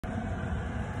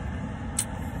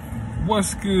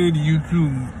What's good,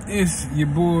 YouTube? It's your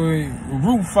boy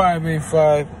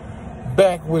Root585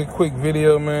 back with a quick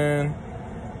video, man.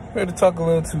 Ready to talk a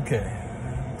little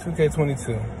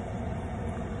 2K22.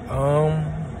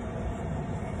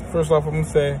 First off, I'm gonna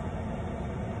say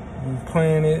I'm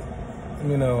playing it.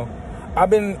 You know, I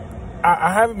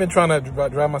haven't been trying to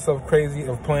drive myself crazy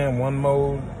of playing one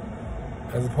mode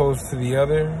as opposed to the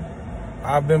other.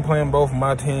 I've been playing both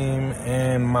my team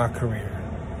and my career,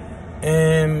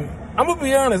 and I'm gonna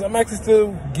be honest, I'm actually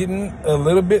still getting a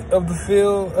little bit of the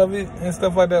feel of it and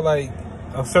stuff like that, like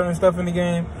of certain stuff in the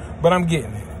game, but I'm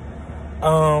getting it.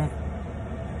 I'm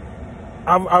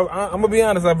gonna be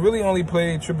honest, I've really only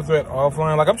played Triple Threat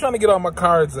offline. Like, I'm trying to get all my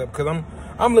cards up because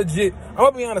I'm legit. I'm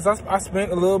gonna be honest, I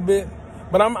spent a little bit,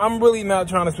 but I'm really not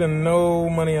trying to spend no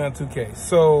money on 2K.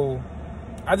 So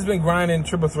I just been grinding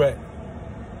Triple Threat.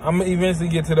 I'm gonna eventually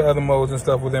get to the other modes and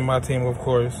stuff within my team, of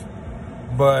course,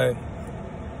 but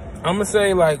I'm gonna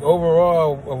say, like,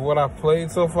 overall of what I've played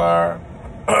so far,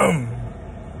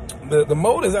 the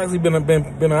mode has actually been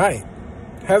alright.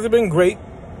 Hasn't been great,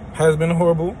 has been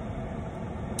horrible.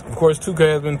 Of course,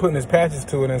 2K has been putting its patches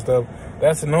to it and stuff.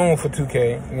 That's known for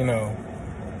 2K, you know,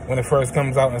 when it first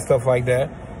comes out and stuff like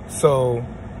that. So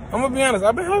I'm gonna be honest,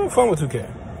 I've been having fun with 2K.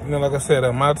 You know, like I said,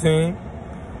 my team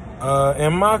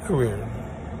and my career.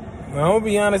 Now, I'm gonna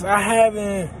be honest, I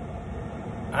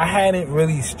hadn't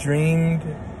really streamed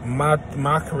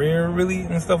my career really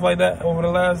and stuff like that over the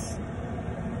last,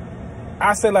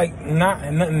 I said, like,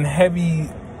 nothing heavy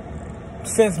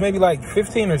since maybe like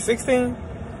 15 or 16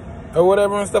 or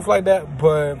whatever and stuff like that.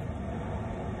 But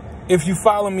if you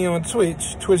follow me on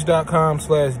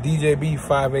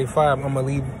twitch.com/DJB585, I'm gonna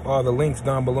leave all the links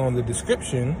down below in the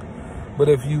description. But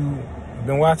if you've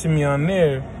been watching me on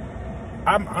there,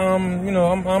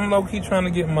 I'm low-key trying to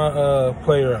get my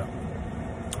player up.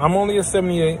 I'm only a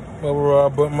 78 overall,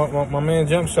 but my man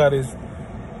Jump Shot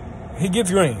he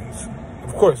gets greens.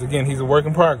 Of course, again, he's a work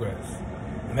in progress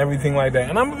and everything like that.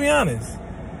 And I'm gonna be honest,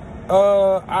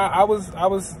 I was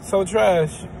so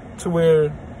trash to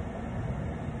where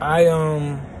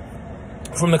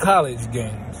from the college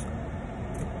games,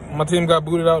 my team got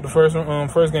booted out the first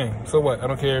game. So what? I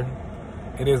don't care.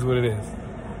 It is what it is.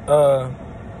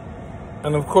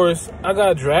 And of course, I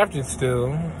got drafted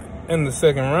still in the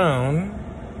second round.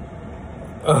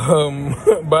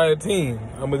 By a team.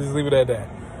 I'm gonna just leave it at that.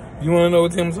 If you want to know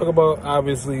what team I'm talking about,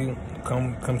 obviously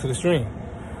come to the stream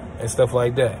and stuff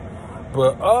like that.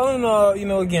 But all in all, you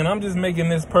know, again, I'm just making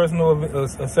this personal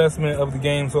assessment of the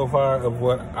game so far, of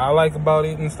what I like about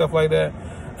it and stuff like that.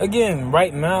 Again,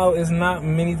 right now, it's not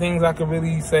many things I could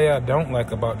really say I don't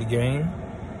like about the game.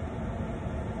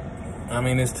 I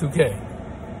mean, it's 2K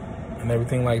and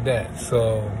everything like that.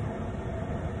 So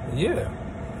yeah,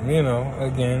 you know,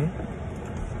 again,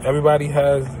 everybody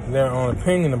has their own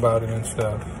opinion about it and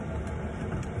stuff.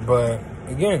 But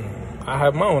again, I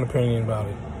have my own opinion about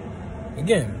it.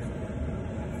 Again,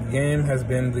 the game has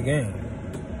been the game.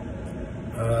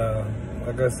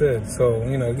 Like I said, so,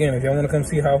 you know, again, if y'all want to come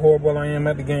see how horrible I am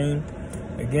at the game,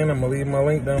 again, I'm going to leave my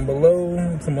link down below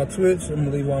to my Twitch. I'm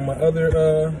going to leave all my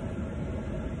other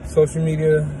social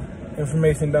media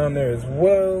information down there as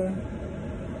well.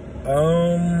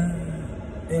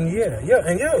 And yeah,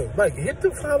 like, hit the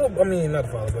follow, not the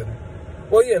follow button.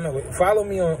 Well, yeah, no, follow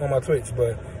me on my Twitch,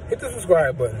 but hit the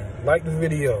subscribe button, like the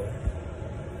video,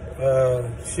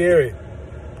 share it,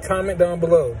 comment down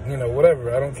below, you know,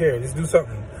 whatever, I don't care, just do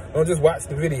something. Don't just watch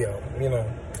the video, you know,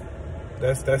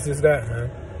 that's just that, man.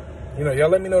 You know, y'all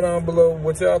let me know down below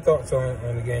what y'all thoughts on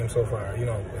the game so far, you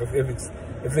know, if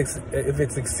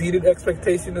it's exceeded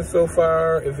expectations so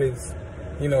far, if it's,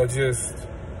 you know, just,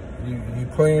 you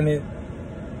playing it,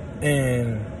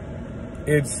 and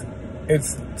it's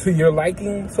to your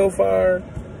liking so far.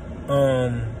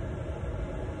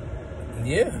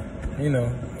 Yeah, you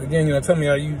know, again, you know, tell me,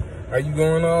 are you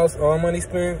going all money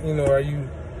spent? You know, are you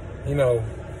know,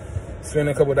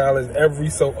 spending a couple dollars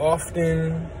every so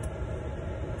often?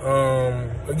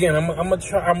 Again,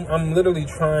 I'm literally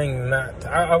trying not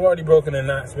to, I've already broken a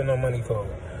not spend no money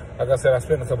code. Like I said, I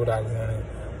spent a couple dollars on it,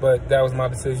 but that was my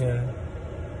decision.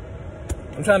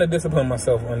 I'm trying to discipline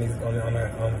myself on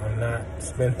not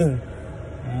spending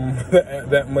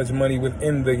that much money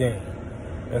within the game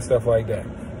and stuff like that.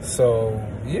 So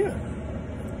yeah.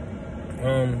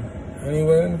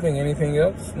 Anyway, anything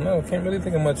else? No, can't really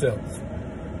think of much else.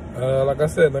 Like I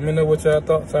said, let me know what y'all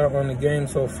thoughts are on the game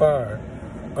so far.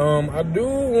 I do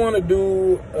want to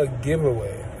do a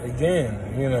giveaway. Again,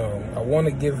 you know, I want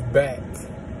to give back.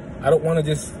 I don't want to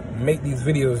just make these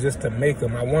videos just to make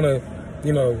them. I want to,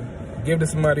 you know, give to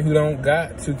somebody who don't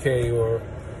got 2K, or,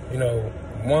 you know,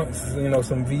 wants, you know,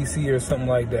 some VC or something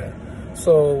like that.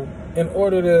 So in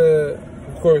order to,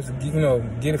 of course, you know,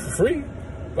 get it for free,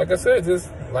 like I said, just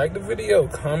like the video,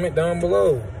 comment down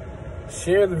below,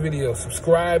 share the video,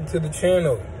 subscribe to the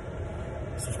channel,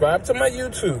 subscribe to my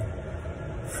YouTube,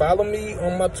 follow me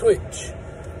on my Twitch.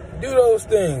 Do those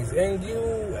things, and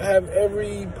you have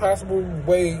every possible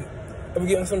way of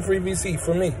getting some free VC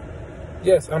from me.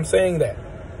 Yes, I'm saying that.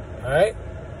 All right?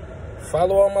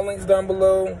 Follow all my links down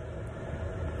below.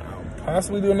 I'll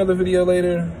possibly do another video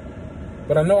later,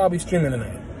 but I know I'll be streaming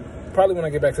tonight. Probably when I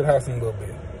get back to the house in a little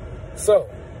bit. So,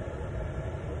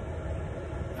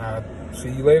 I'll see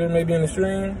you later, maybe in the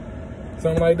stream,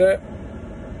 something like that.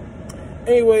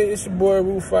 Anyway, it's your boy,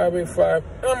 Rue585.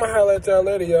 I'ma holla at y'all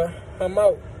later, y'all. I'm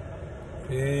out.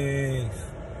 Peace.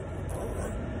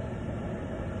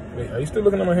 Wait, are you still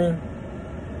looking at my hand?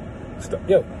 Stop,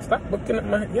 yo, stop looking at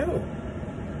my hand. Yo.